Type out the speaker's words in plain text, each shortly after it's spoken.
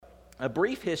a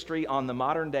brief history on the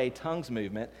modern-day tongues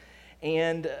movement.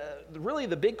 And really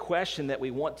the big question that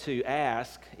we want to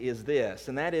ask is this,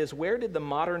 and that is, where did the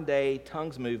modern-day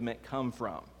tongues movement come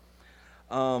from?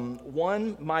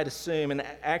 One might assume, and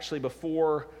actually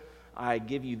before I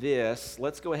give you this,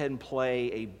 let's go ahead and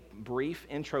play a brief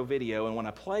intro video. And when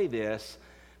I play this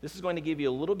is going to give you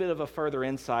a little bit of a further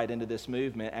insight into this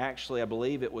movement. Actually, I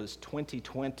believe it was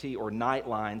 2020 or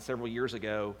Nightline several years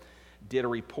ago did a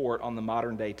report on the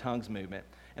modern day tongues movement.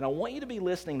 And I want you to be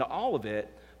listening to all of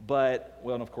it, but,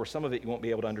 well, and of course, some of it you won't be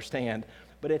able to understand.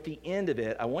 But at the end of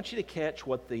it, I want you to catch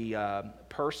what the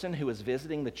person who was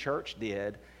visiting the church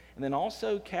did, and then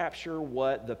also capture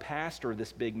what the pastor of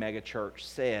this big mega church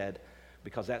said,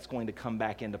 because that's going to come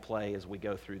back into play as we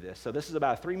go through this. So this is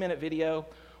about a 3-minute video.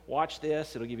 Watch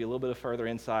this. It'll give you a little bit of further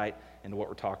insight into what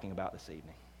we're talking about this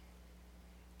evening.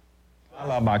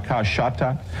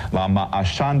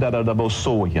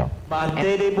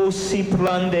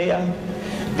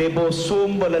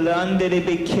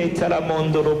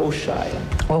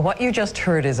 Well, what you just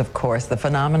heard is, of course, the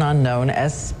phenomenon known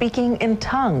as speaking in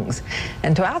tongues.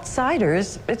 And to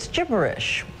outsiders, it's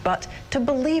gibberish. But to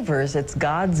believers, it's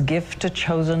God's gift to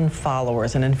chosen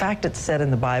followers. And in fact, it's said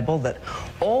in the Bible that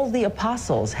all the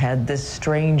apostles had this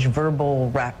strange verbal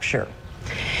rapture.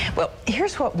 Well,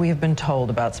 here's what we've been told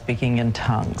about speaking in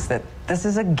tongues, that this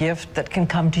is a gift that can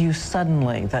come to you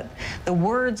suddenly, that the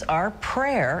words are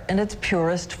prayer in its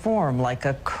purest form, like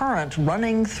a current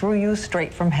running through you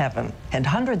straight from heaven, and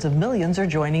hundreds of millions are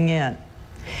joining in.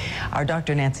 Our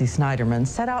Dr. Nancy Snyderman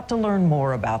set out to learn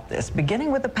more about this,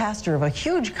 beginning with the pastor of a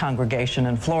huge congregation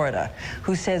in Florida,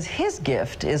 who says his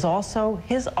gift is also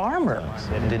his armor.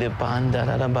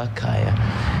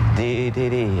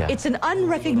 It's an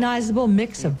unrecognizable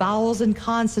mix of vowels and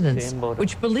consonants,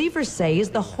 which believers say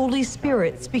is the Holy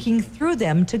Spirit speaking through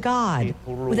them to God,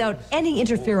 without any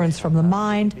interference from the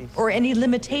mind or any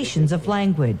limitations of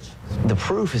language. The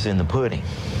proof is in the pudding,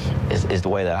 is the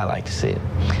way that I like to see it.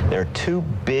 There are 2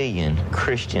 billion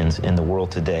Christians in the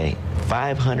world today.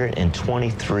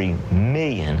 523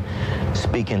 million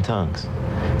speak in tongues.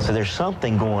 So there's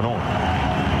something going on.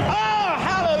 Oh,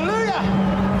 hallelujah!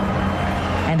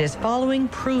 And his following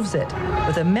proves it,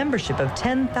 with a membership of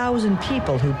 10,000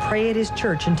 people who pray at his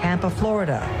church in Tampa,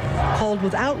 Florida, called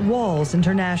Without Walls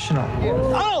International.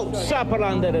 Oh,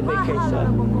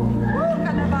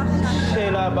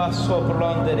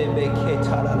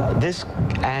 This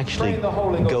actually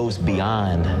goes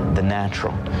beyond the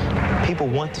natural. People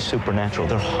want the supernatural.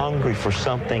 They're hungry for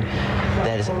something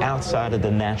that is outside of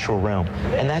the natural realm.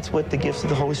 And that's what the gifts of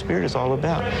the Holy Spirit is all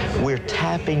about. We're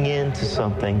tapping into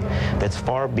something that's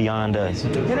far beyond us.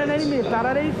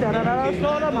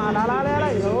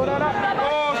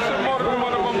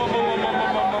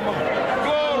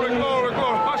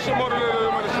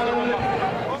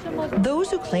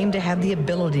 Those who claim to have the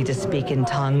ability to speak in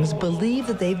tongues believe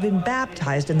that they've been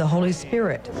baptized in the Holy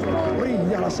Spirit.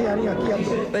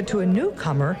 But to a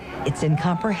newcomer, it's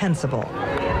incomprehensible.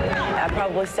 I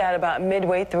probably sat about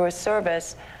midway through a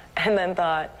service and then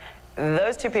thought,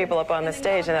 those 2 people up on the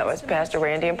stage, and that was Pastor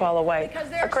Randy and Paula White,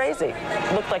 are crazy.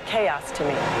 It looked like chaos to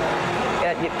me.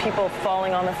 People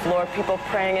falling on the floor, people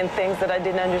praying in things that I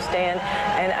didn't understand,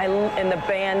 and the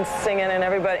band singing and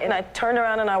everybody, and I turned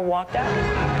around and I walked out.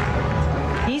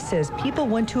 He says people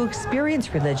want to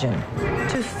experience religion,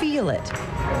 to feel it.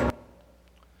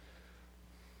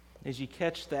 As you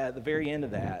catch that, at the very end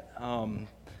of that,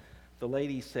 the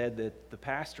lady said that the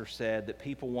pastor said that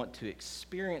people want to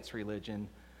experience religion,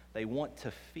 they want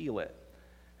to feel it.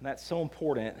 And that's so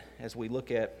important as we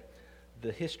look at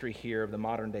the history here of the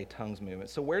modern day tongues movement.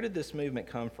 So where did this movement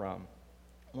come from?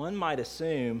 One might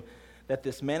assume that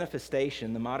this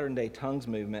manifestation, the modern day tongues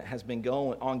movement, has been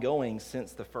ongoing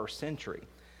since the 1st century.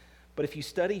 But if you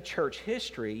study church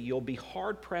history, you'll be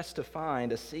hard-pressed to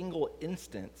find a single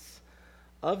instance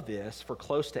of this for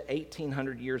close to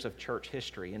 1,800 years of church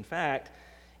history. In fact,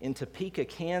 in Topeka,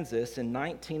 Kansas, in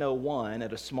 1901,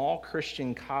 at a small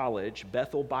Christian college,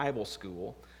 Bethel Bible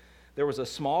School, there was a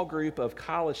small group of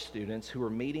college students who were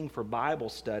meeting for Bible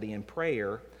study and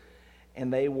prayer,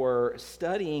 and they were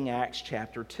studying Acts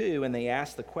chapter 2, and they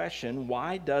asked the question,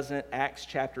 why doesn't Acts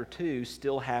chapter 2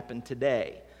 still happen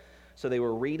today? So they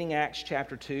were reading Acts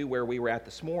chapter 2, where we were at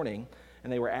this morning,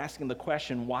 and they were asking the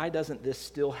question, why doesn't this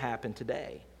still happen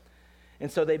today?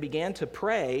 And so they began to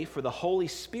pray for the Holy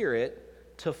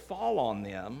Spirit to fall on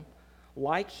them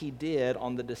like he did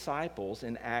on the disciples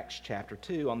in Acts chapter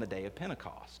 2 on the day of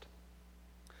Pentecost.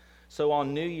 So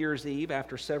on New Year's Eve,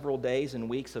 after several days and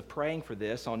weeks of praying for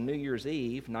this, on New Year's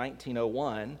Eve,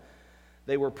 1901,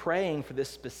 They were praying for this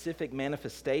specific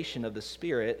manifestation of the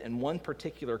Spirit, and one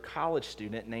particular college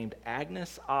student named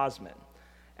Agnes Osman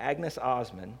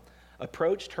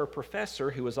approached her professor,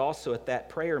 who was also at that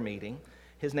prayer meeting.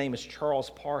 His name is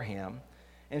Charles Parham,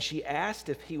 and she asked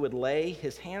if he would lay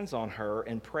his hands on her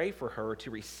and pray for her to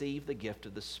receive the gift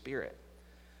of the Spirit.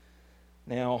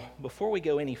 Now, before we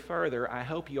go any further, I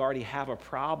hope you already have a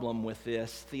problem with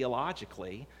this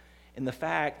theologically, in the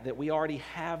fact that we already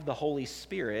have the Holy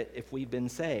Spirit if we've been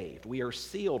saved. We are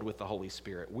sealed with the Holy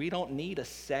Spirit. We don't need a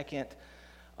second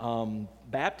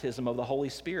baptism of the Holy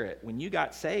Spirit. When you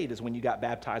got saved is when you got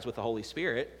baptized with the Holy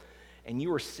Spirit, and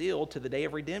you were sealed to the day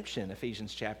of redemption,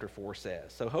 Ephesians chapter 4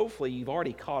 says. So hopefully you've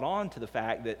already caught on to the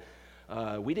fact that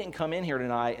we didn't come in here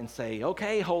tonight and say,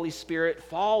 okay, Holy Spirit,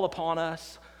 fall upon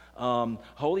us.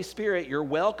 Holy Spirit, you're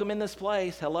welcome in this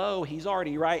place. Hello, he's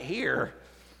already right here.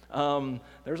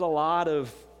 There's a lot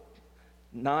of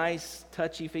nice,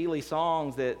 touchy-feely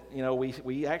songs that,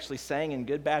 we actually sang in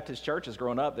good Baptist churches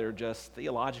growing up. They're just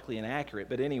theologically inaccurate.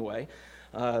 But anyway,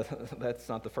 that's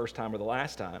not the first time or the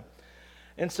last time.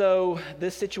 And so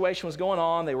this situation was going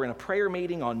on. They were in a prayer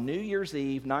meeting on New Year's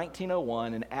Eve,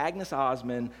 1901, and Agnes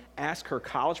Osman asked her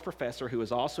college professor, who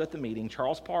was also at the meeting,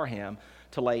 Charles Parham,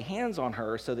 to lay hands on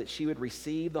her so that she would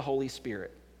receive the Holy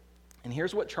Spirit. And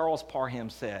here's what Charles Parham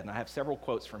said, and I have several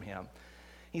quotes from him.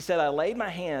 He said, "I laid my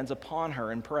hands upon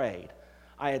her and prayed.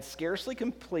 I had scarcely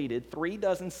completed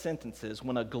 36 sentences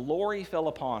when a glory fell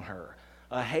upon her.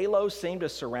 A halo seemed to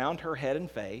surround her head and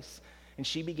face, and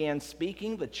she began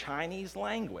speaking the Chinese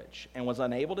language and was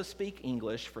unable to speak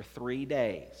English for 3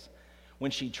 days.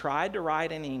 When she tried to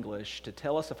write in English to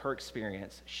tell us of her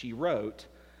experience, she wrote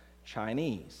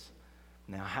Chinese."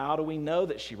 Now, how do we know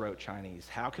that she wrote Chinese?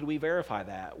 How could we verify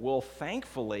that? Well,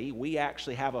 thankfully, we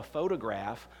actually have a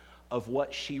photograph of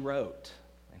what she wrote.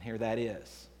 And here that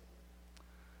is.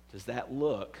 Does that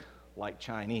look like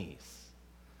Chinese?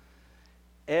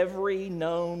 Every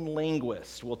known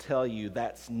linguist will tell you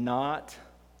that's not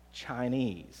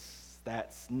Chinese.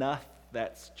 That's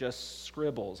just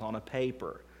scribbles on a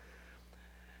paper.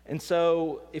 And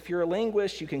so, if you're a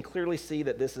linguist, you can clearly see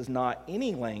that this is not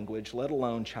any language, let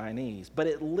alone Chinese. But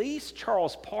at least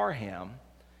Charles Parham,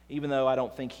 even though I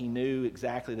don't think he knew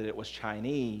exactly that it was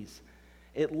Chinese,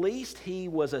 at least he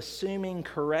was assuming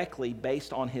correctly,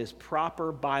 based on his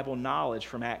proper Bible knowledge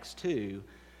from Acts 2,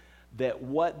 that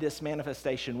what this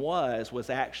manifestation was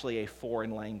actually a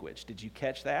foreign language. Did you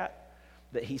catch that?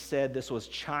 That he said this was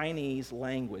Chinese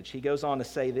language. He goes on to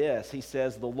say this. He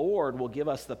says, "The Lord will give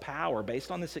us the power,"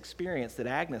 based on this experience that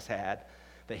Agnes had,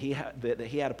 that he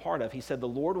had a part of. He said, "The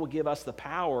Lord will give us the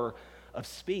power of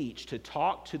speech to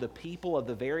talk to the people of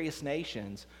the various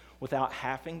nations without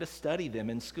having to study them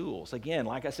in schools." Again,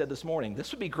 like I said this morning,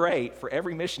 this would be great for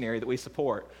every missionary that we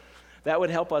support. That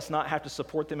would help us not have to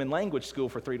support them in language school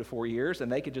for 3 to 4 years,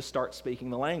 and they could just start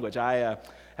speaking the language. I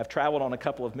have traveled on a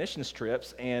couple of missions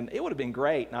trips, and it would have been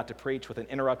great not to preach with an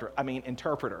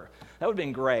interpreter. That would have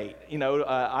been great.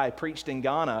 I preached in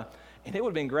Ghana, and it would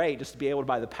have been great just to be able to,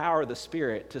 by the power of the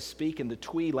Spirit, to speak in the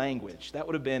Twi language. That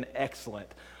would have been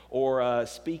excellent. Or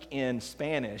speak in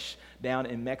Spanish down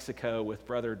in Mexico with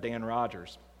Brother Dan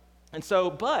Rogers. And so,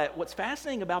 but what's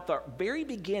fascinating about the very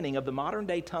beginning of the modern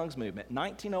day tongues movement,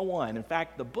 1901, in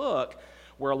fact, the book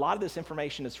where a lot of this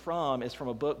information is from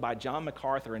a book by John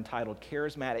MacArthur entitled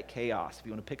Charismatic Chaos. If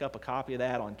you want to pick up a copy of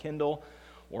that on Kindle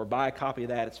or buy a copy of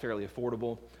that, it's fairly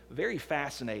affordable. Very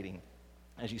fascinating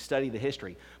as you study the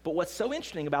history. But what's so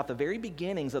interesting about the very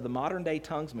beginnings of the modern day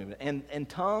tongues movement, and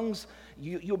tongues,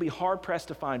 you'll be hard pressed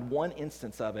to find one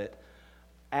instance of it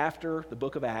after the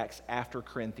book of Acts, after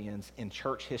Corinthians, in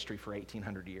church history for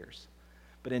 1,800 years.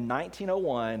 But in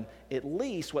 1901, at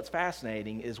least what's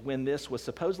fascinating is when this was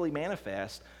supposedly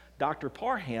manifest, Dr.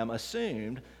 Parham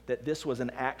assumed that this was an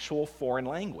actual foreign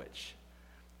language.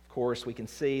 Of course, we can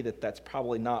see that that's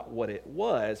probably not what it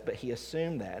was, but he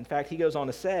assumed that. In fact, he goes on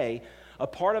to say, "A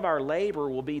part of our labor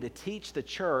will be to teach the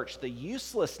church the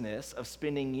uselessness of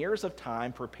spending years of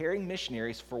time preparing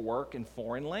missionaries for work in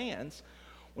foreign lands,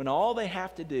 when all they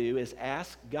have to do is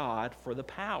ask God for the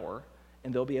power,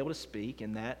 and they'll be able to speak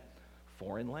in that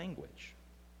foreign language."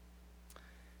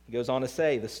 He goes on to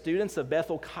say, "The students of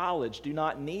Bethel College do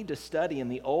not need to study in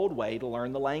the old way to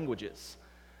learn the languages.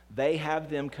 They have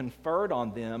them conferred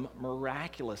on them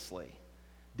miraculously.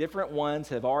 Different ones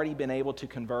have already been able to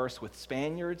converse with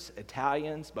Spaniards,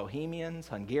 Italians, Bohemians,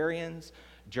 Hungarians,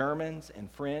 Germans,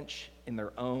 and French in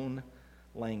their own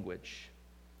language."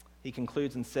 He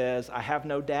concludes and says, "I have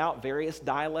no doubt various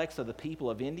dialects of the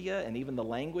people of India and even the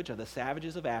language of the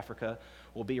savages of Africa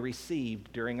will be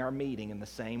received during our meeting in the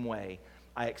same way.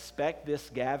 I expect this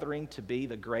gathering to be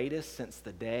the greatest since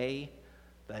the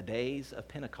days of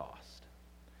Pentecost.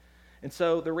 And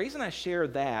so the reason I share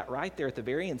that right there at the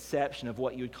very inception of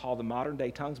what you would call the modern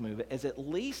day tongues movement is, at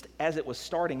least as it was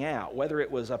starting out, whether it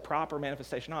was a proper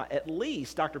manifestation or not, at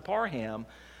least Dr. Parham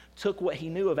took what he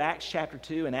knew of Acts chapter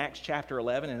 2 and Acts chapter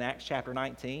 11 and Acts chapter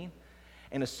 19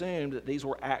 and assumed that these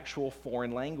were actual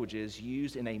foreign languages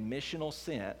used in a missional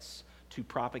sense to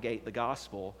propagate the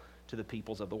gospel to the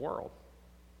peoples of the world.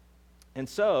 And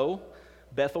so,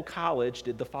 Bethel College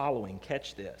did the following.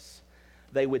 Catch this.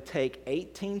 They would take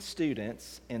 18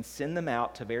 students and send them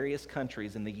out to various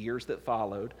countries in the years that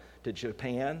followed, to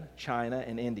Japan, China,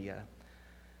 and India.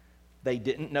 They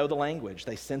didn't know the language.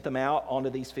 They sent them out onto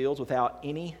these fields without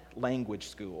any language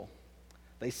school.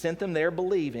 They sent them there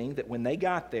believing that when they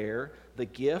got there, the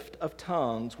gift of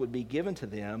tongues would be given to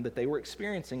them that they were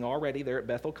experiencing already there at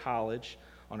Bethel College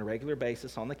on a regular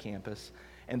basis on the campus,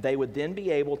 and they would then be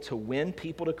able to win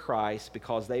people to Christ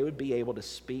because they would be able to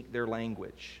speak their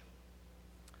language.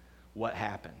 What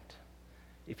happened?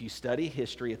 If you study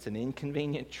history, it's an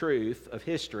inconvenient truth of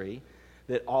history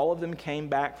that all of them came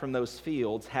back from those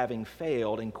fields having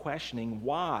failed and questioning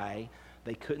why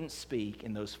they couldn't speak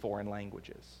in those foreign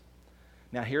languages.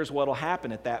 Now, here's what will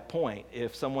happen at that point.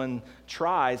 If someone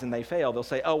tries and they fail, they'll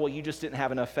say, oh, well, you just didn't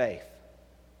have enough faith.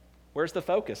 Where's the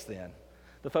focus then?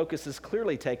 The focus is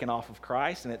clearly taken off of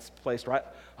Christ, and it's placed right,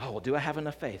 oh, well, do I have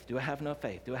enough faith? Do I have enough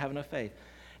faith? Do I have enough faith?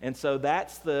 And so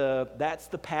that's the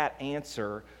pat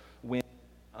answer when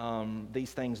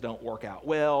these things don't work out.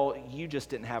 Well, you just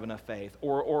didn't have enough faith.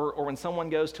 Or when someone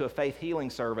goes to a faith healing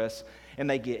service and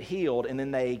they get healed and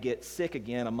then they get sick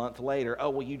again a month later, oh,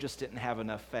 well, you just didn't have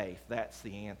enough faith. That's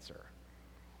the answer.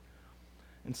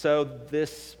 And so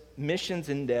this missions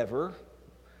endeavor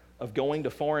of going to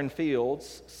foreign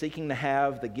fields, seeking to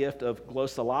have the gift of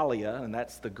glossolalia, and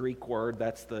that's the Greek word,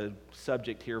 that's the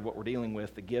subject here of what we're dealing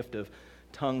with, the gift of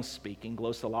tongue speaking.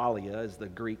 Glossolalia is the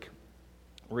Greek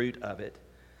root of it.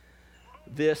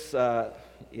 This, and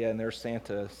there's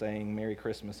Santa saying Merry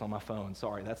Christmas on my phone.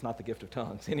 Sorry, that's not the gift of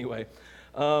tongues. Anyway,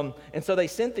 and so they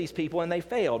sent these people and they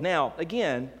failed. Now,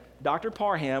 again, Dr.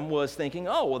 Parham was thinking,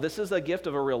 oh, well, this is a gift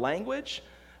of a real language.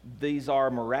 These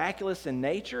are miraculous in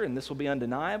nature, and this will be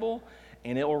undeniable,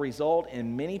 and it will result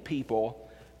in many people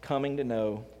coming to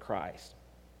know Christ.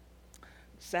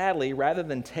 Sadly, rather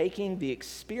than taking the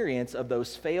experience of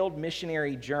those failed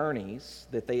missionary journeys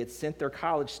that they had sent their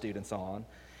college students on,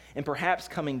 and perhaps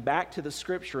coming back to the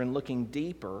Scripture and looking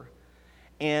deeper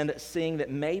and seeing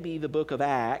that maybe the book of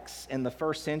Acts in the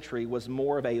first century was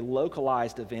more of a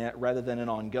localized event rather than an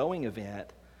ongoing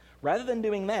event, rather than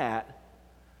doing that,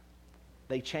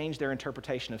 they changed their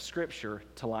interpretation of Scripture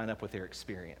to line up with their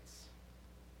experience.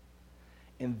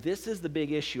 And this is the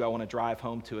big issue I want to drive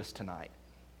home to us tonight.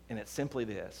 And it's simply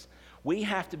this. We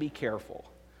have to be careful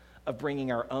of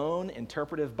bringing our own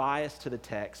interpretive bias to the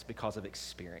text because of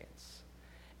experience.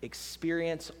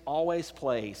 Experience always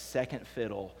plays second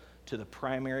fiddle to the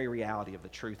primary reality of the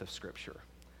truth of Scripture.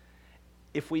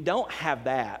 If we don't have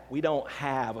that, we don't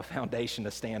have a foundation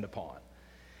to stand upon.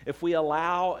 If we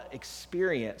allow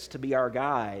experience to be our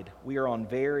guide, we are on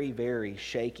very, very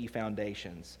shaky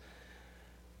foundations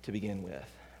to begin with.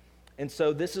 And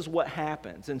so this is what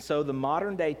happens. And so the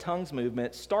modern day tongues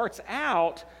movement starts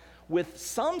out with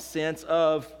some sense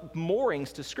of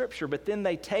moorings to Scripture, but then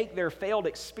they take their failed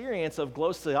experience of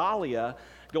glossolalia,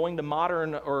 going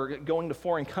to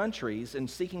foreign countries and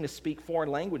seeking to speak foreign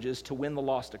languages to win the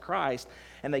lost to Christ,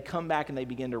 and they come back and they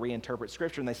begin to reinterpret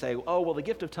Scripture, and they say, oh, well, the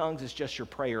gift of tongues is just your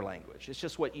prayer language. It's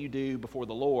just what you do before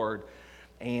the Lord,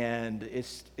 and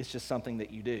it's just something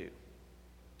that you do.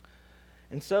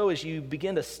 And so as you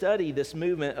begin to study this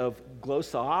movement of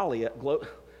glossolalia,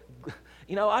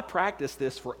 I practiced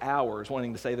this for hours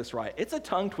wanting to say this right. It's a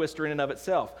tongue twister in and of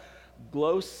itself.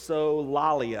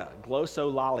 Glossolalia.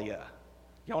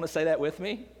 You want to say that with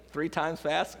me? 3 times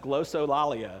fast?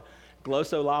 Glossolalia.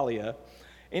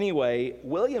 Anyway,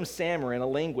 William Samarin, a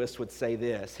linguist, would say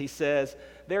this. He says,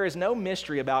 there is no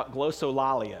mystery about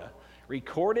glossolalia.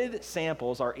 Recorded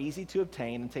samples are easy to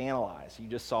obtain and to analyze. You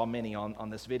just saw many on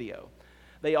this video.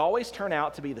 They always turn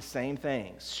out to be the same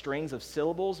thing, strings of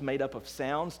syllables made up of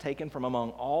sounds taken from among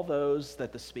all those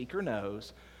that the speaker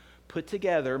knows, put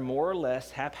together more or less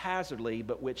haphazardly,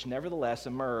 but which nevertheless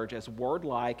emerge as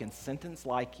word-like and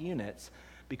sentence-like units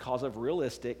because of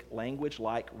realistic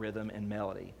language-like rhythm and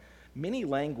melody. Many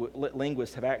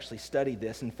linguists have actually studied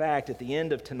this. In fact, at the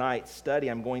end of tonight's study,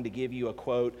 I'm going to give you a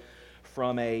quote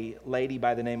from a lady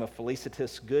by the name of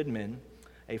Felicitas Goodman,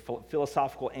 a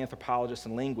philosophical anthropologist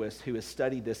and linguist who has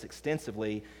studied this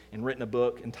extensively and written a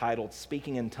book entitled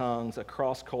Speaking in Tongues, A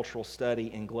Cross-Cultural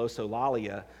Study in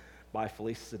Glossolalia by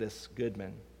Felicitas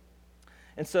Goodman.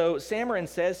 And so Samarin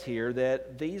says here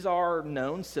that these are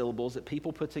known syllables that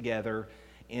people put together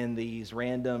in these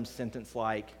random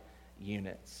sentence-like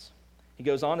units. He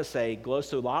goes on to say,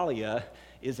 glossolalia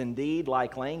is indeed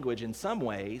like language in some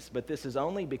ways, but this is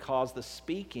only because the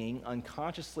speaking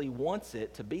unconsciously wants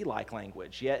it to be like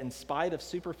language. Yet, in spite of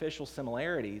superficial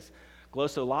similarities,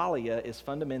 glossolalia is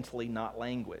fundamentally not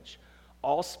language.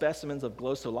 All specimens of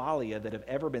glossolalia that have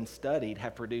ever been studied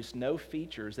have produced no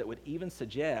features that would even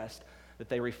suggest that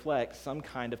they reflect some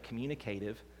kind of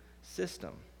communicative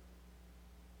system.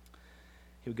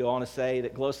 He would go on to say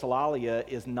that glossolalia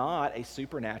is not a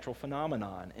supernatural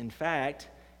phenomenon. In fact,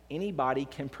 anybody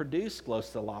can produce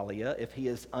glossolalia if he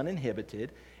is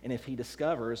uninhibited and if he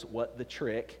discovers what the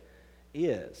trick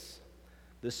is.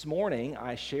 This morning,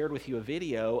 I shared with you a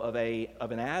video of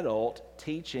an adult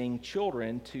teaching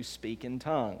children to speak in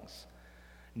tongues.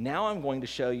 Now I'm going to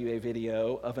show you a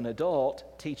video of an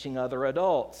adult teaching other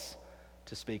adults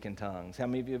to speak in tongues. How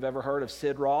many of you have ever heard of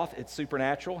Sid Roth? It's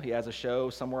Supernatural. He has a show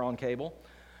somewhere on cable.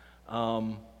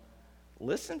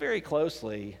 Listen very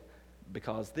closely,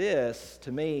 because this,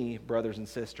 to me, brothers and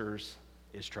sisters,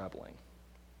 is troubling.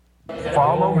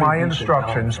 Follow my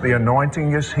instructions. The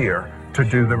anointing is here to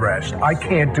do the rest. I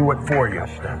can't do it for you,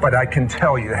 but I can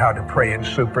tell you how to pray in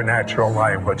supernatural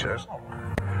languages.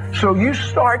 So you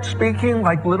start speaking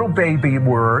like little baby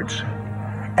words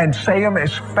and say them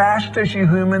as fast as you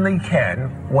humanly can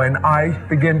when I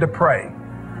begin to pray.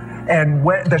 And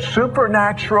when the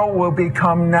supernatural will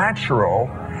become natural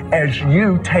as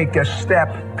you take a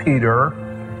step, Peter,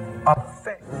 of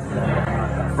faith.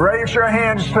 Raise your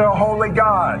hands to the Holy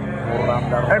God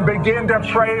and begin to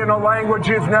pray in a language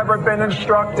you've never been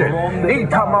instructed. If you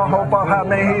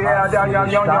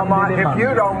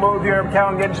don't move your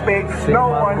tongue and speak, no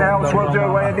one else will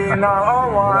do it.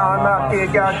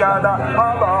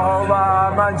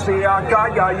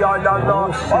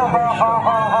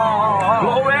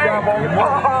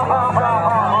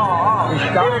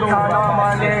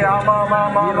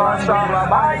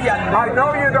 I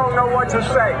know you don't know what to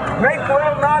say. Make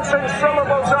little nonsense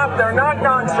syllables up. They're not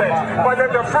nonsense. But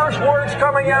they're the first words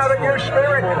coming out of your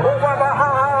spirit.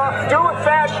 Do it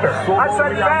faster. I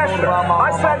said faster.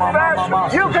 I said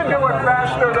faster. You can do it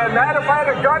faster than that. If I had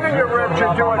a gun in your ribs,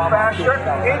 you'd do it faster.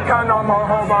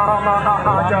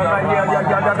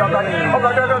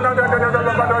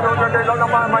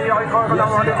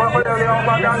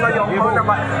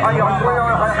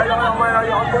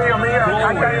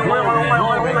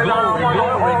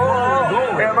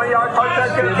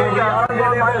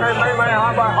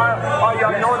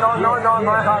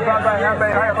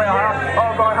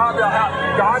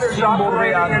 God is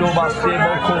operating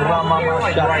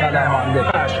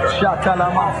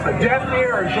deaf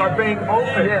ears are being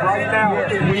opened right now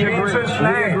in Jesus'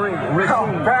 name.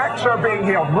 Backs are being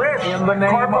healed. Wrists,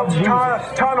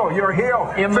 carpal tunnel, you're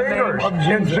healed. In the name of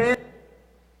Jesus.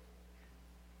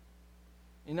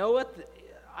 You know what?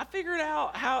 I figured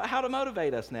out how to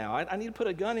motivate us now. I need to put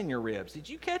a gun in your ribs. Did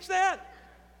you catch that?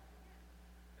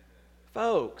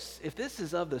 Folks, if this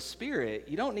is of the Spirit,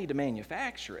 you don't need to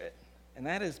manufacture it. And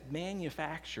that is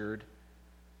manufactured.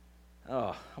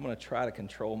 Oh, I'm going to try to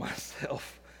control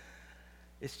myself.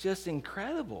 It's just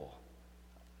incredible.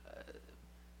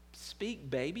 Speak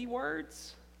baby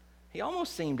words? He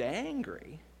almost seemed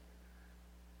angry.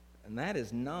 And that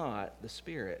is not the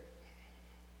Spirit.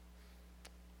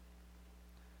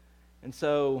 And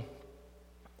so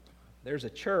there's a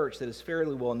church that is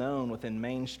fairly well known within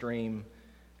mainstream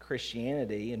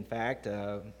Christianity. In fact,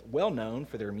 well known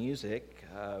for their music.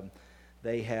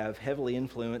 They have heavily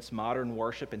influenced modern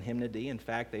worship and hymnody. In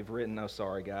fact, they've written, oh,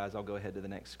 sorry, guys, I'll go ahead to the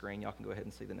next screen. Y'all can go ahead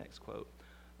and see the next quote.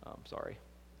 Sorry.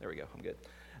 There we go. I'm good.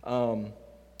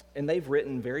 And they've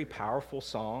written very powerful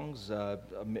songs.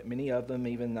 Many of them,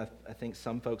 even I think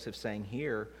some folks have sang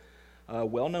here. A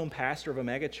well-known pastor of a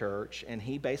megachurch, and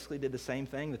he basically did the same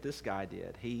thing that this guy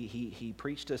did. He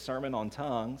preached a sermon on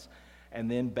tongues and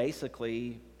then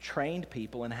basically trained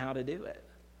people in how to do it.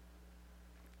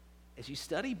 As you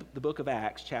study the book of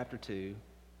Acts, chapter 2,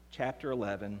 chapter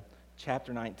 11,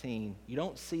 chapter 19, you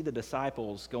don't see the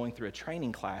disciples going through a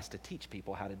training class to teach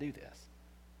people how to do this.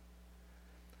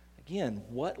 Again,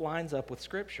 what lines up with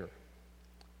Scripture?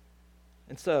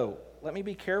 And so, let me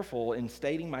be careful in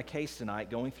stating my case tonight,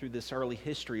 going through this early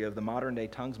history of the modern-day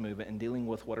tongues movement and dealing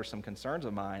with what are some concerns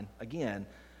of mine. Again,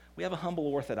 we have a humble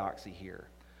orthodoxy here.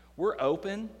 We're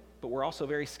open, but we're also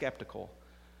very skeptical.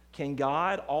 Can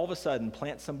God all of a sudden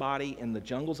plant somebody in the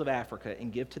jungles of Africa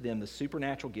and give to them the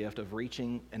supernatural gift of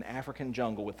reaching an African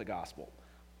jungle with the gospel?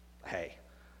 Hey,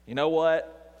 you know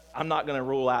what? I'm not going to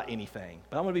rule out anything,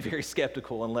 but I'm going to be very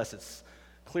skeptical unless it's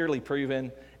clearly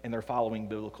proven and they're following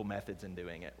biblical methods in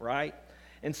doing it, right?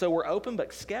 And so we're open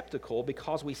but skeptical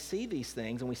because we see these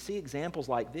things and we see examples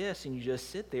like this, and you just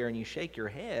sit there and you shake your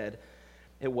head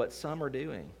at what some are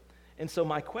doing. And so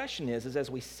my question is as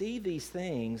we see these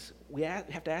things, we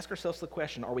have to ask ourselves the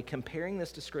question, are we comparing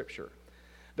this to Scripture?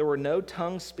 There were no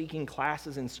tongue-speaking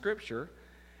classes in Scripture,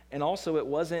 and also it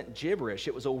wasn't gibberish.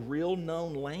 It was a real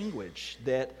known language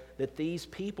that these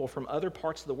people from other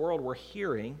parts of the world were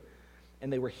hearing,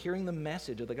 and they were hearing the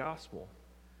message of the gospel.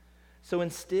 So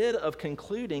instead of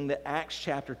concluding that Acts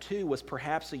chapter 2 was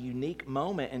perhaps a unique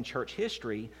moment in church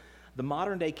history, the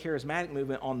modern-day charismatic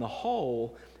movement on the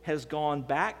whole has gone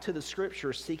back to the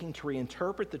Scripture, seeking to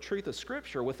reinterpret the truth of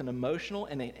Scripture with an emotional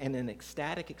and an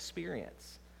ecstatic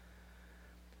experience.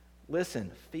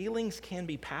 Listen, feelings can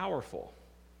be powerful,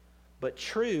 but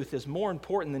truth is more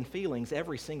important than feelings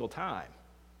every single time.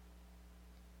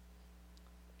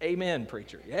 Amen,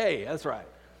 preacher. Yay, that's right.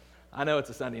 I know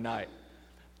it's a Sunday night.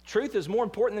 Truth is more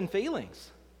important than feelings.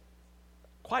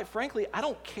 Quite frankly, I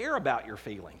don't care about your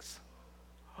feelings.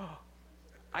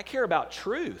 I care about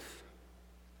truth,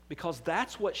 because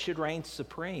that's what should reign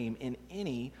supreme in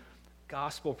any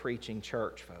gospel-preaching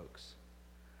church, folks.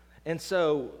 And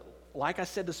so, like I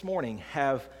said this morning,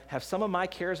 have some of my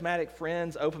charismatic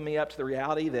friends open me up to the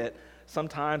reality that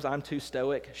sometimes I'm too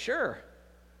stoic? Sure.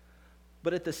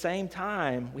 But at the same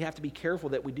time, we have to be careful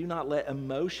that we do not let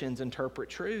emotions interpret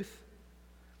truth.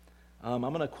 I'm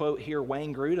going to quote here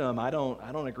Wayne Grudem. I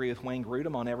don't agree with Wayne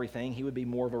Grudem on everything. He would be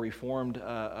more of a Reformed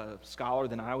scholar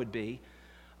than I would be.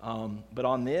 But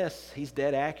on this, he's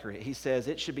dead accurate. He says,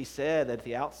 it should be said at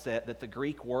the outset that the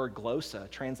Greek word glossa,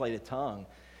 translated tongue,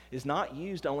 is not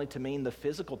used only to mean the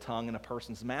physical tongue in a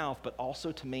person's mouth, but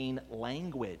also to mean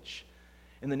language.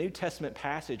 In the New Testament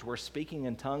passage where speaking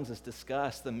in tongues is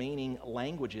discussed, the meaning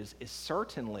languages is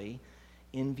certainly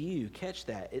in view. Catch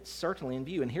that. It's certainly in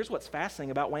view. And here's what's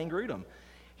fascinating about Wayne Grudem.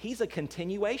 He's a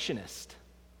continuationist.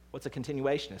 What's a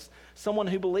continuationist? Someone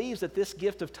who believes that this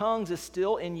gift of tongues is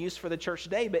still in use for the church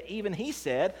today, but even he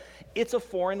said it's a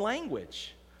foreign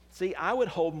language. See, I would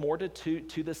hold more to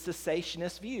the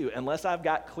cessationist view unless I've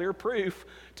got clear proof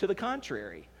to the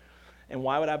contrary. And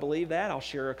why would I believe that? I'll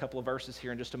share a couple of verses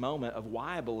here in just a moment of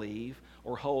why I believe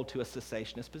or hold to a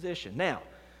cessationist position. Now,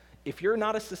 if you're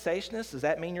not a cessationist, does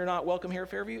that mean you're not welcome here at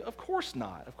Fairview? Of course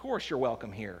not. Of course you're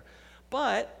welcome here.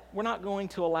 But we're not going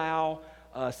to allow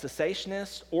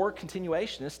cessationists or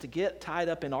continuationists to get tied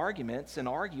up in arguments and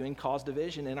argue and cause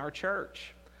division in our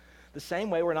church. The same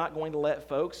way we're not going to let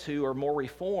folks who are more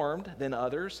reformed than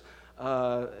others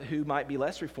who might be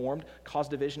less reformed cause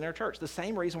division in our church. The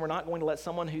same reason we're not going to let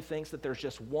someone who thinks that there's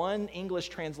just one English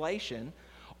translation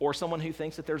or someone who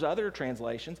thinks that there's other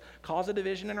translations cause a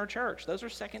division in our church. Those are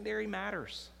secondary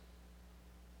matters.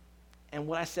 And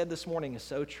what I said this morning is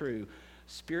so true.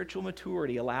 Spiritual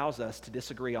maturity allows us to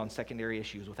disagree on secondary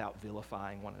issues without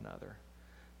vilifying one another.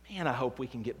 Man, I hope we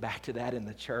can get back to that in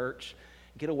the church.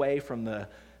 Get away from the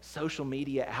social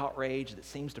media outrage that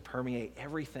seems to permeate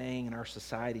everything in our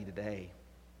society today.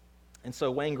 And so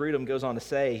Wayne Grudem goes on to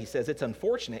say, he says, it's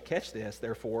unfortunate, catch this,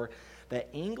 therefore, that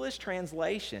English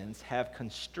translations have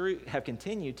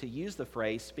continued to use the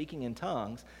phrase speaking in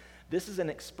tongues. This is an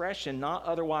expression not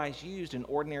otherwise used in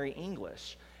ordinary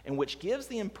English, and which gives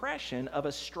the impression of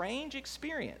a strange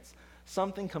experience,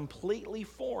 something completely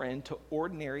foreign to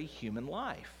ordinary human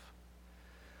life.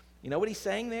 You know what he's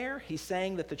saying there? He's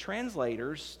saying that the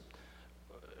translators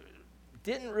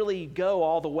didn't really go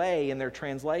all the way in their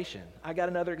translation. I got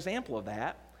another example of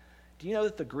that. Do you know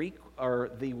that the Greek or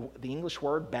the English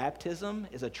word baptism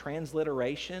is a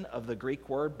transliteration of the Greek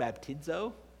word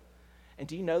baptizo? And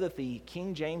do you know that the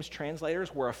King James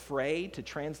translators were afraid to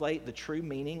translate the true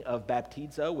meaning of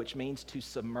baptizo, which means to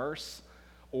submerge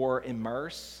or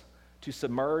immerse, to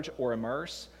submerge or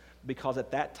immerse? Because at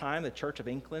that time, the Church of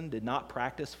England did not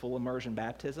practice full immersion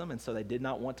baptism, and so they did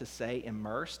not want to say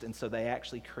immersed, and so they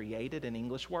actually created an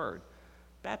English word,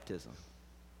 baptism.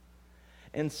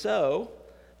 And so,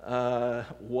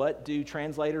 what do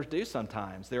translators do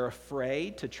sometimes? They're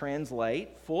afraid to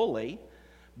translate fully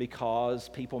because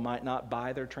people might not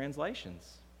buy their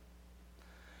translations.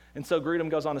 And so Grudem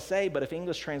goes on to say, but if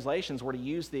English translations were to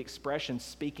use the expression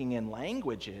speaking in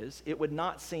languages, it would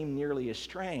not seem nearly as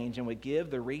strange and would give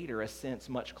the reader a sense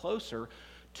much closer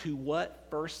to what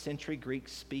first century Greek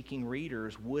speaking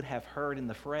readers would have heard in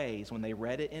the phrase when they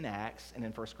read it in Acts and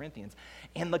in 1 Corinthians.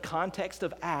 And the context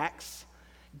of Acts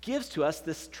gives to us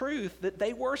this truth that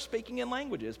they were speaking in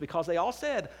languages, because they all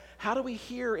said, how do we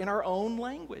hear in our own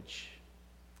language?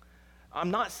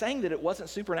 I'm not saying that it wasn't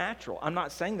supernatural. I'm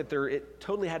not saying that it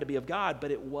totally had to be of God, but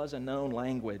it was a known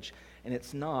language, and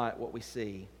it's not what we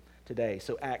see today.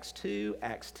 So Acts 2,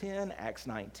 Acts 10, Acts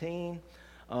 19,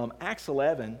 Acts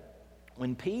 11,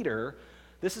 when Peter,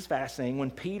 this is fascinating,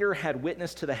 when Peter had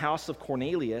witnessed to the house of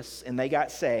Cornelius and they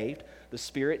got saved, the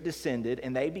Spirit descended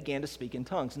and they began to speak in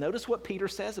tongues. Notice what Peter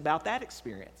says about that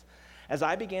experience. As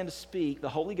I began to speak, the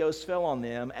Holy Ghost fell on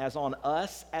them as on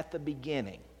us at the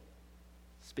beginning.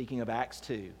 Speaking of Acts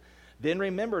 2. Then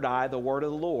remembered I the word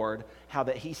of the Lord, how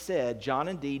that he said, John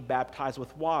indeed baptized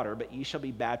with water, but ye shall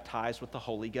be baptized with the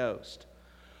Holy Ghost.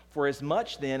 For as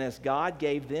much then as God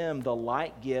gave them the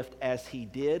like gift as he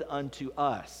did unto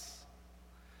us.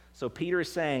 So Peter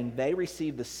is saying they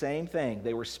received the same thing.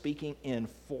 They were speaking in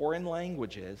foreign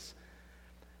languages.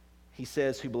 He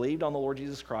says, who believed on the Lord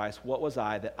Jesus Christ, what was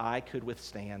I that I could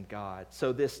withstand God?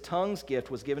 So this tongues gift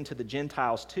was given to the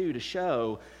Gentiles too, to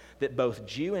show that both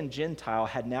Jew and Gentile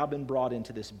had now been brought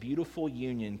into this beautiful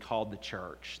union called the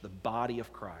church, the body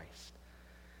of Christ.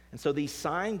 And so these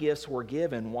sign gifts were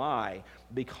given. Why?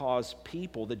 Because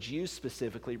people, the Jews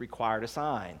specifically, required a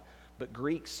sign, but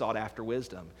Greeks sought after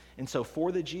wisdom. And so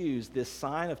for the Jews, this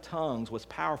sign of tongues was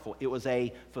powerful. It was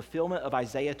a fulfillment of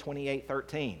Isaiah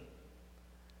 28:13.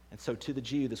 And so to the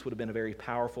Jew, this would have been a very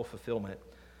powerful fulfillment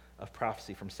of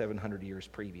prophecy from 700 years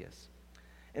previous.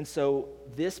 And so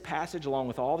this passage, along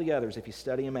with all the others, if you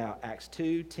study them out, Acts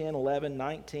 2, 10, 11,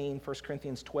 19, 1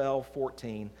 Corinthians 12,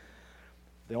 14,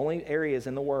 the only areas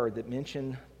in the Word that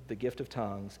mention the gift of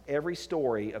tongues, every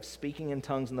story of speaking in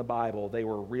tongues in the Bible, they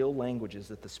were real languages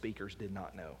that the speakers did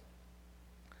not know.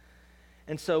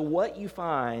 And so what you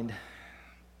find,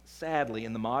 sadly,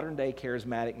 in the modern day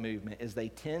charismatic movement is they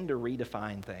tend to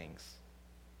redefine things.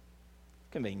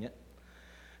 Convenient.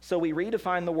 So we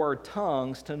redefine the word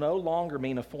tongues to no longer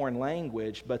mean a foreign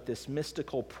language, but this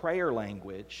mystical prayer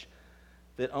language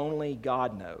that only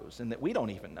God knows and that we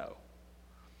don't even know.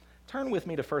 Turn with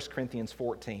me to 1 Corinthians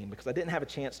 14, because I didn't have a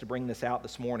chance to bring this out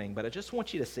this morning, but I just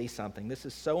want you to see something. This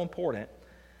is so important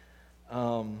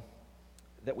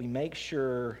that we make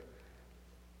sure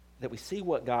that we see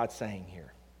what God's saying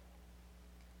here.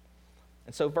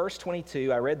 And so verse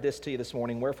 22, I read this to you this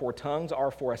morning, wherefore tongues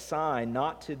are for a sign,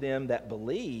 not to them that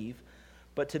believe,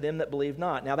 but to them that believe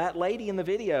not. Now that lady in the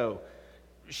video,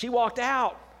 she walked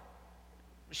out.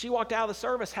 She walked out of the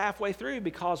service halfway through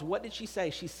because what did she say?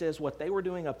 She says what they were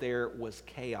doing up there was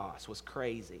chaos, was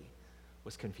crazy,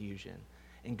 was confusion.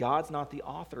 And God's not the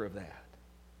author of that.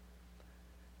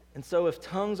 And so if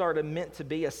tongues are meant to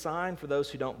be a sign for those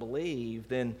who don't believe,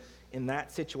 then in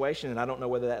that situation, and I don't know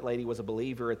whether that lady was a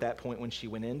believer at that point when she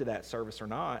went into that service or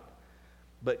not,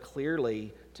 but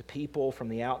clearly to people from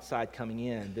the outside coming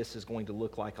in, this is going to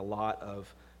look like a lot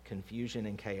of confusion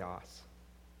and chaos.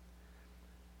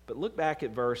 But look back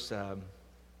at verse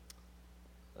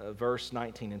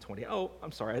 19 and 20. Oh,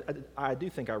 I'm sorry. I do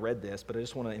think I read this, but I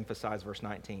just want to emphasize verse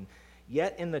 19.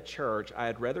 Yet in the church I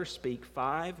had rather speak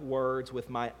 5 words with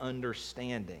my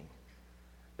understanding,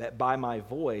 that by my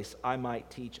voice I might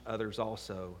teach others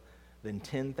also, than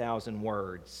 10,000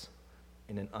 words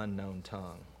in an unknown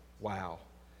tongue. Wow.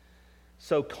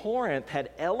 So Corinth had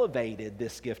elevated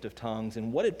this gift of tongues,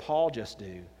 and what did Paul just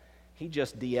do? He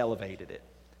just de-elevated it.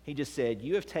 He just said,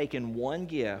 you have taken one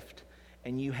gift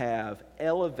and you have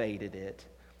elevated it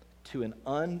to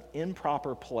an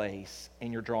improper place,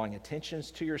 and you're drawing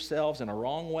attentions to yourselves in a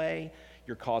wrong way.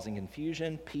 You're causing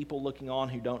confusion. People looking on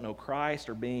who don't know Christ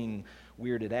are being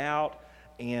weirded out.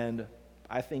 And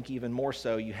I think even more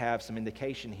so, you have some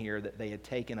indication here that they had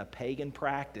taken a pagan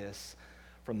practice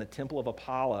from the Temple of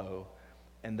Apollo,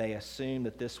 and they assumed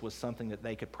that this was something that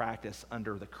they could practice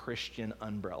under the Christian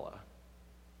umbrella.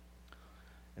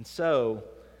 And so,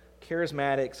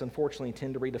 charismatics, unfortunately,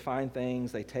 tend to redefine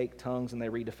things. They take tongues and they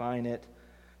redefine it.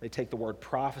 They take the word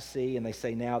prophecy and they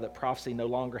say now that prophecy no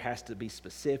longer has to be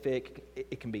specific.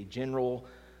 It can be general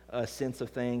sense of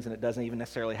things, and it doesn't even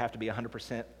necessarily have to be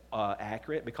 100%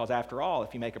 accurate, because after all,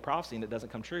 if you make a prophecy and it doesn't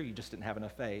come true, you just didn't have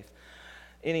enough faith.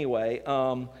 Anyway,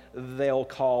 they'll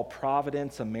call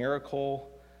providence a miracle.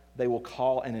 They will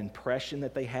call an impression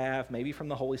that they have, maybe from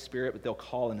the Holy Spirit, but they'll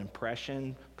call an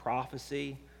impression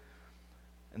prophecy.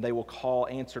 And they will call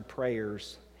answered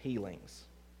prayers healings.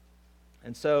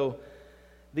 And so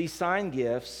these sign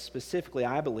gifts, specifically,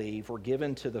 I believe, were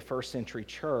given to the first century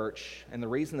church. And the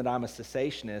reason that I'm a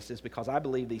cessationist is because I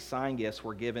believe these sign gifts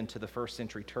were given to the first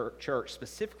century church,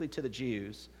 specifically to the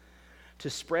Jews, to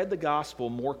spread the gospel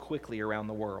more quickly around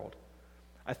the world.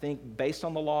 I think based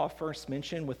on the law first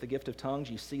mentioned with the gift of tongues,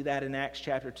 you see that in Acts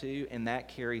chapter 2, and that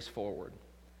carries forward.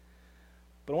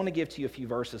 But I want to give to you a few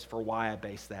verses for why I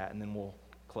base that, and then we'll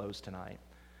close tonight.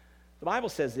 The Bible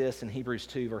says this in Hebrews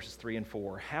 2, verses 3 and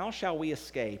 4. How shall we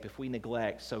escape if we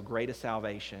neglect so great a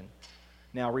salvation?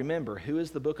 Now remember, who is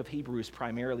the book of Hebrews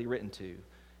primarily written to?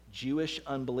 Jewish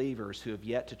unbelievers who have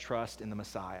yet to trust in the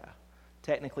Messiah.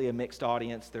 Technically a mixed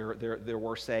audience, there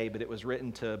were saved, but it was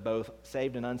written to both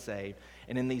saved and unsaved.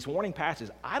 And in these warning passages,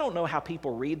 I don't know how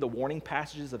people read the warning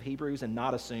passages of Hebrews and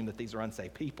not assume that these are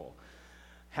unsaved people.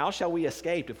 How shall we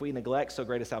escape if we neglect so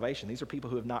great a salvation? These are people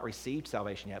who have not received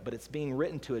salvation yet, but it's being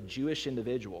written to a Jewish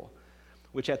individual,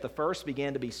 which at the first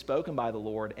began to be spoken by the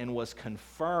Lord and was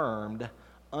confirmed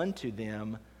unto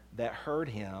them that heard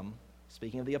him,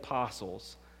 speaking of the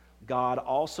apostles, God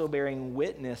also bearing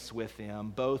witness with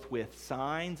them, both with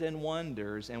signs and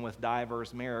wonders and with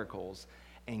divers miracles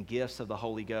and gifts of the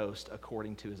Holy Ghost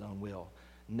according to his own will.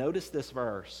 Notice this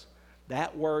verse.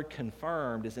 That word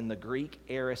confirmed is in the Greek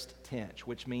aorist tense,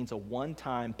 which means a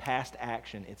one-time past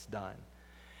action, it's done.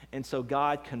 And so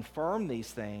God confirmed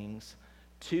these things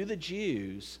to the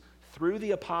Jews through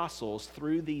the apostles,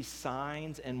 through these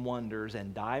signs and wonders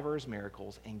and divers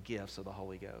miracles and gifts of the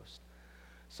Holy Ghost.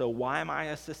 So why am I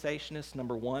a cessationist?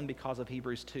 Number one, because of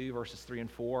Hebrews 2, verses 3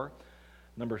 and 4.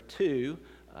 Number two,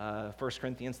 1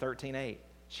 Corinthians 13:8.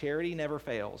 Charity never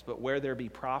fails, but where there be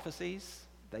prophecies,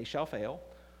 they shall fail.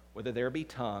 Whether there be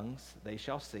tongues, they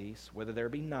shall cease. Whether there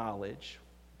be knowledge,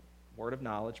 word of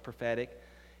knowledge, prophetic,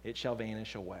 it shall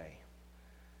vanish away.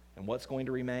 And what's going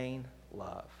to remain?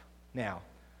 Love. Now,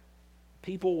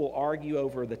 people will argue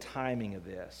over the timing of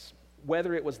this.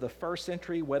 Whether it was the first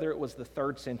century, whether it was the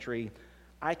third century,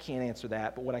 I can't answer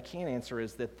that, but what I can answer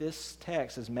is that this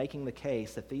text is making the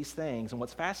case that these things, and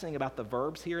what's fascinating about the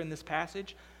verbs here in this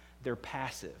passage, they're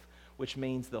passive, which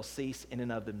means they'll cease in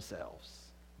and of themselves.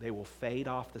 They will fade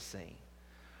off the scene.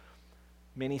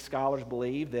 Many scholars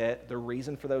believe that the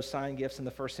reason for those sign gifts in the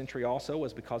first century also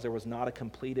was because there was not a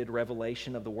completed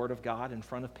revelation of the Word of God in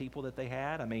front of people that they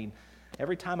had. I mean,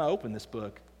 every time I open this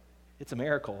book, it's a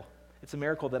miracle. It's a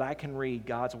miracle that I can read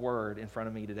God's Word in front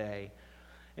of me today.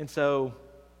 And so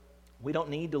we don't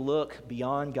need to look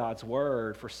beyond God's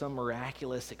Word for some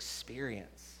miraculous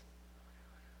experience.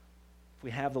 If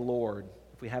we have the Lord,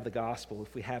 if we have the gospel,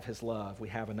 if we have his love, we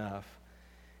have enough.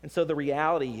 And so the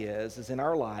reality is in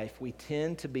our life, we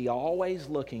tend to be always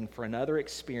looking for another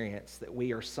experience that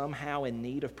we are somehow in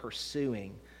need of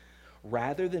pursuing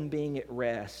rather than being at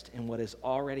rest in what has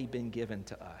already been given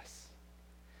to us.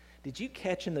 Did you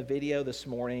catch in the video this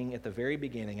morning at the very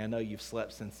beginning? I know you've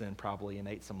slept since then probably and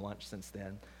ate some lunch since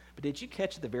then. But did you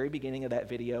catch at the very beginning of that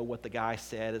video what the guy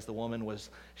said as the woman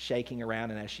was shaking around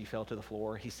and as she fell to the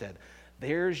floor? He said,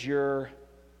 "There's your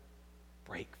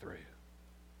breakthrough.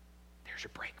 There's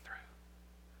your breakthrough."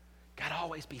 Got to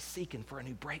always be seeking for a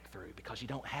new breakthrough because you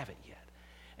don't have it yet.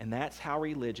 And that's how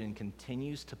religion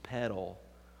continues to peddle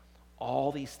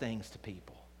all these things to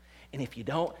people. And if you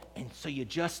don't, and so you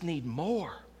just need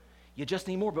more. You just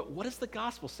need more. But what does the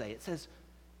gospel say? It says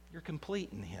you're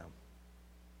complete in him.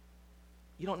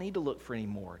 You don't need to look for any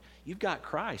more. You've got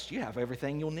Christ. You have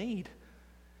everything you'll need.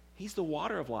 He's the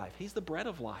water of life. He's the bread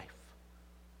of life.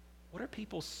 What are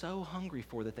people so hungry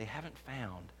for that they haven't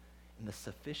found in the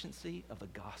sufficiency of the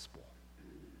gospel?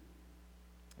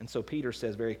 And so Peter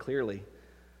says very clearly,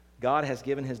 God has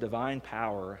given his divine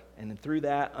power, and through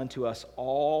that unto us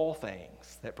all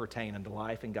things that pertain unto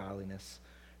life and godliness,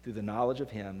 through the knowledge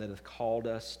of him that hath called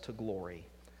us to glory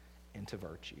and to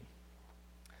virtue.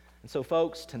 And so,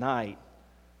 folks, tonight,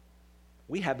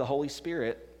 we have the Holy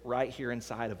Spirit right here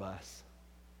inside of us.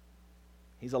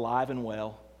 He's alive and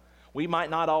well. We might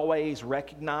not always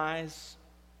recognize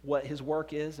what his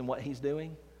work is and what he's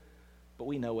doing, but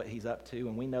we know what he's up to,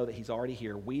 and we know that he's already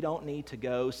here. We don't need to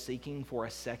go seeking for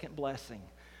a second blessing.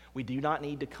 We do not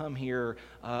need to come here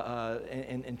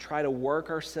and try to work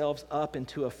ourselves up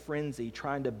into a frenzy,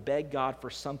 trying to beg God for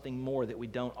something more that we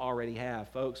don't already have.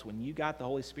 Folks, when you got the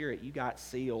Holy Spirit, you got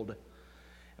sealed.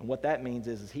 And what that means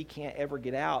is he can't ever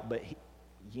get out, but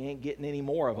you ain't getting any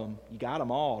more of them. You got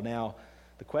them all. Now,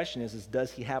 the question is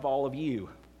does he have all of you?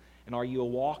 And are you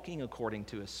walking according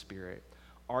to his Spirit?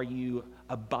 Are you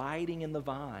abiding in the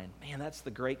vine? Man, that's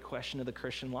the great question of the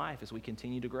Christian life as we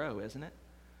continue to grow, isn't it?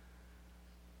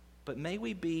 But may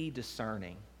we be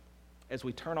discerning as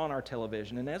we turn on our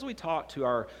television and as we talk to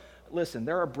our, listen,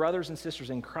 there are brothers and sisters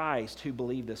in Christ who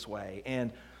believe this way.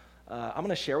 And I'm going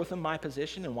to share with them my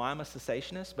position and why I'm a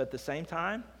cessationist, but at the same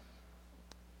time,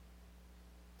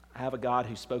 I have a God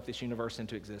who spoke this universe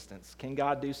into existence. Can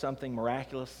God do something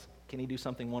miraculous? Can he do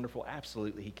something wonderful?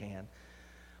 Absolutely he can.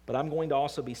 But I'm going to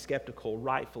also be skeptical,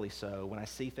 rightfully so, when I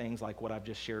see things like what I've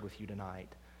just shared with you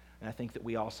tonight. And I think that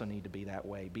we also need to be that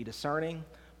way. Be discerning,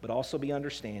 but also be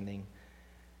understanding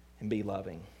and be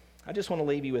loving. I just want to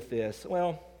leave you with this.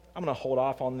 Well, I'm going to hold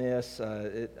off on this.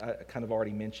 I kind of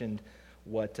already mentioned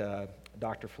what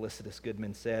Dr. Felicitas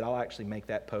Goodman said. I'll actually make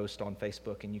that post on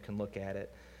Facebook and you can look at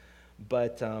it.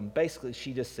 But basically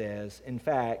she just says, in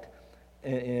fact,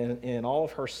 in all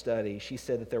of her study, she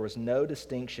said that there was no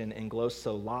distinction in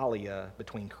glossolalia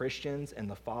between Christians and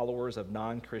the followers of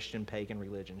non-Christian pagan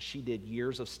religions. She did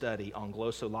years of study on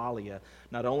glossolalia,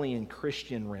 not only in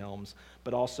Christian realms,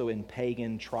 but also in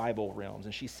pagan tribal realms.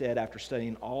 And she said after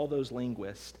studying all those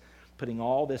linguists, putting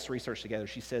all this research together,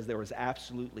 she says there was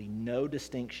absolutely no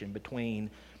distinction between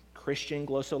Christian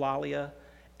glossolalia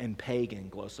and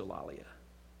pagan glossolalia.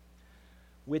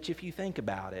 Which, if you think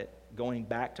about it, going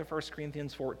back to 1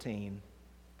 Corinthians 14,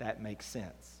 that makes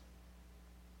sense.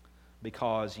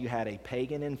 Because you had a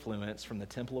pagan influence from the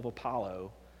temple of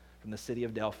Apollo, from the city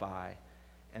of Delphi,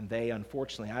 and they,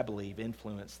 unfortunately, I believe,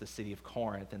 influenced the city of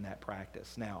Corinth in that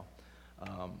practice. Now,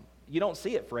 you don't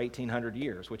see it for 1,800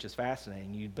 years, which is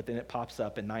fascinating, but then it pops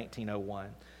up in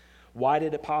 1901. Why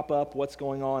did it pop up? What's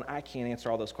going on? I can't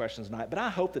answer all those questions tonight, but I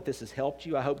hope that this has helped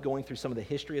you. I hope going through some of the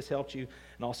history has helped you,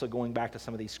 and also going back to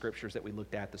some of these scriptures that we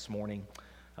looked at this morning.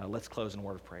 Let's close in a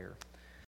word of prayer.